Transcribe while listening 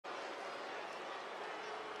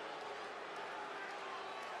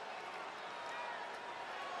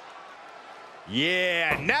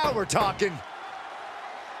Yeah, now we're talking.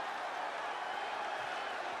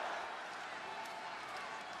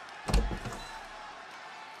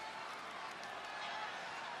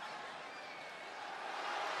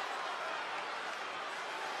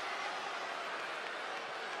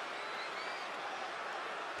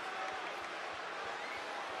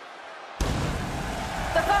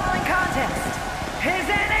 The following contest is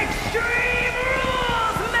an Extreme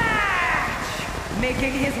Rules match!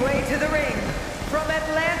 Making his way to the ring from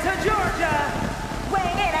Atlanta, Georgia,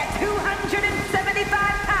 weighing in at 275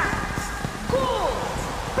 pounds,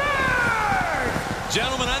 Goldberg!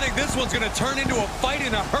 Gentlemen, I think this one's going to turn into a fight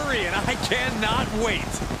in a hurry, and I cannot wait.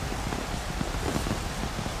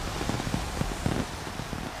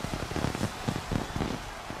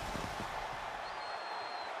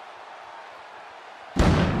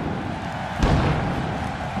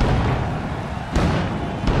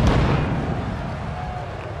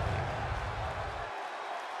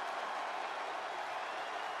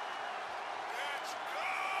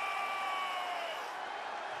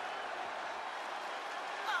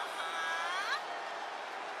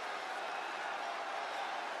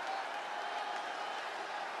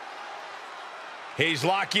 He's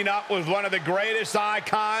locking up with one of the greatest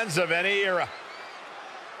icons of any era.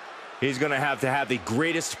 He's going to have the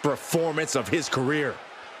greatest performance of his career.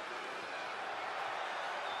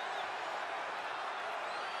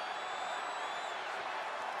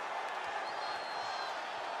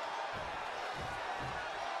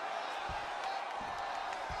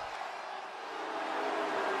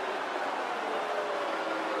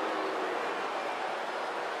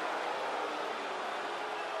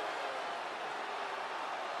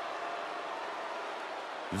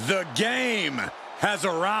 The game has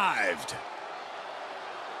arrived.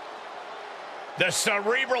 The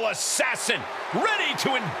cerebral assassin, ready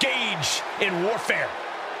to engage in warfare.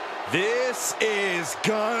 This is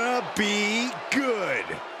gonna be good.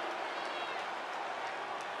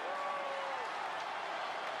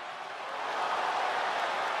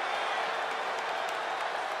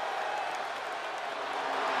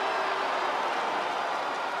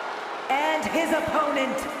 And his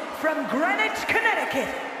opponent from Greenwich,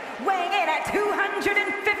 Connecticut, weighing in at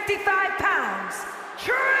 255 pounds,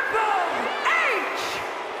 Triple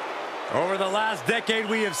H! Over the last decade,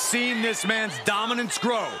 we have seen this man's dominance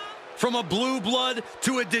grow. From a blue blood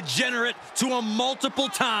to a degenerate to a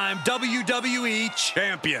multiple-time WWE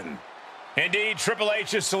champion. Indeed, Triple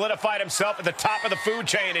H has solidified himself at the top of the food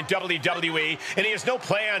chain in WWE, and he has no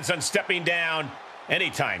plans on stepping down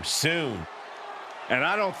anytime soon. And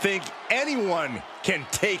I don't think anyone can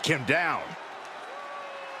take him down.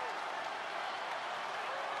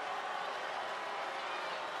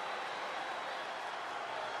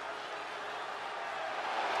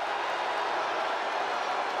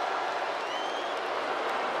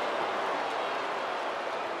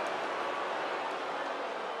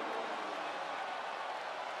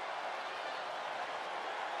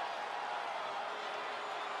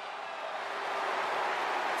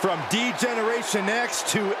 From D-Generation X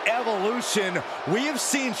to Evolution, we have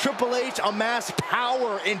seen Triple H amass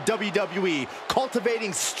power in WWE,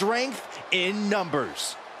 cultivating strength in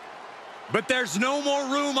numbers. But there's no more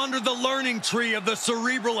room under the learning tree of the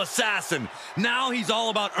cerebral assassin. Now he's all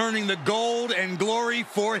about earning the gold and glory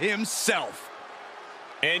for himself.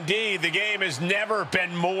 Indeed, the game has never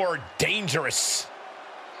been more dangerous.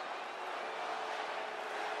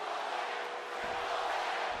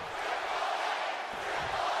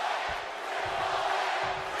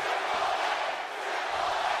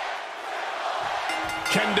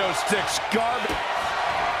 Kendo sticks garbage.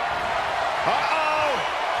 Uh-oh!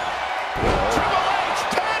 Triple H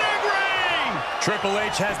pedigree! Triple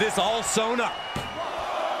H has this all sewn up.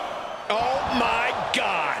 Oh my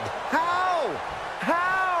God! How?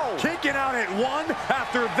 How? Kicking out at one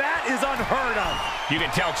after that is unheard of. You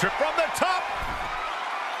can tell Trip from the top.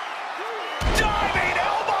 Diving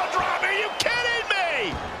elbow drop. Are you kidding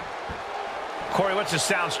me? Corey, what's the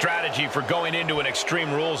sound strategy for going into an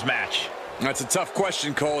Extreme Rules match? That's a tough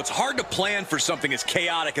question, Cole. It's hard to plan for something as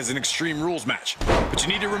chaotic as an Extreme Rules match. But you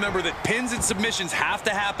need to remember that pins and submissions have to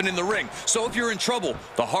happen in the ring. So if you're in trouble,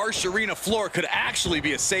 the harsh arena floor could actually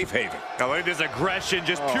be a safe haven. I like this aggression,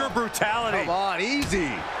 just pure brutality. Come on, easy.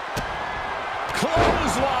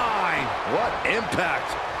 Clothesline. What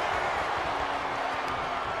impact.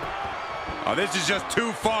 Oh, this is just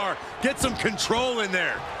too far. Get some control in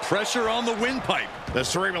there. Pressure on the windpipe. The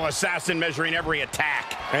cerebral assassin measuring every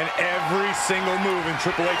attack. And every single move in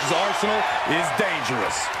Triple H's arsenal is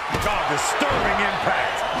dangerous. God, disturbing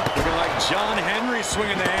impact. Looking like John Henry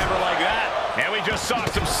swinging the hammer like that. And we just saw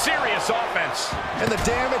some serious offense. And the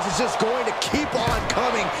damage is just going to keep on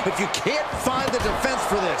coming if you can't find the defense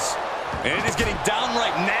for this. And it is getting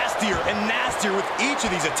downright nastier and nastier with each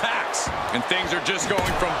of these attacks. And things are just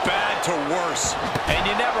going from bad to worse. And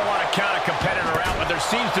you never want to count a competitor out, but there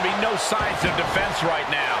seems to be no signs of defense right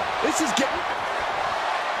now. This is getting...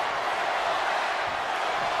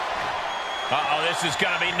 Uh-oh, this is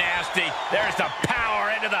going to be nasty. There's the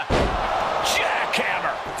power into the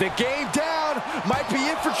jackhammer. The game down might be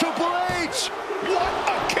it for Triple H. What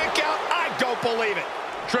a kick out. I don't believe it.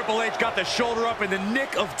 Triple H got the shoulder up in the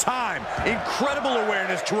nick of time. Incredible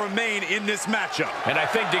awareness to remain in this matchup. And I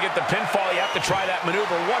think to get the pinfall, you have to try that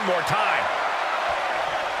maneuver one more time.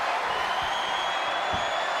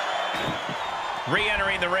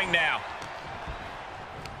 Re-entering the ring now.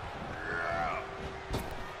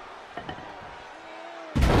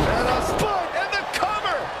 And a spot and the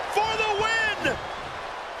cover for the win.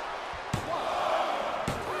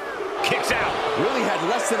 Kicks out. Really had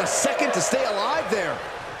less than a second to stay alive there.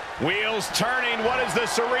 Wheels turning. What does the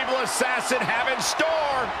Cerebral Assassin have in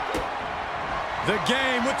store? The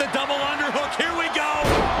game with the double underhook. Here we go.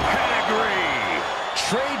 Pedigree.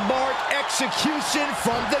 Trademark execution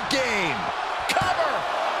from the game. Cover.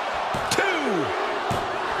 2.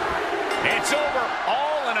 It's over.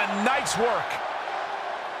 All in a night's work.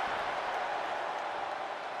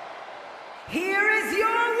 Here is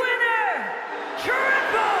your winner,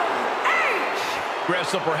 Triple H!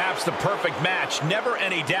 Wrestle perhaps the perfect match. Never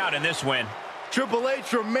any doubt in this win. Triple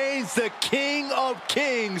H remains the King of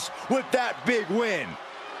Kings with that big win.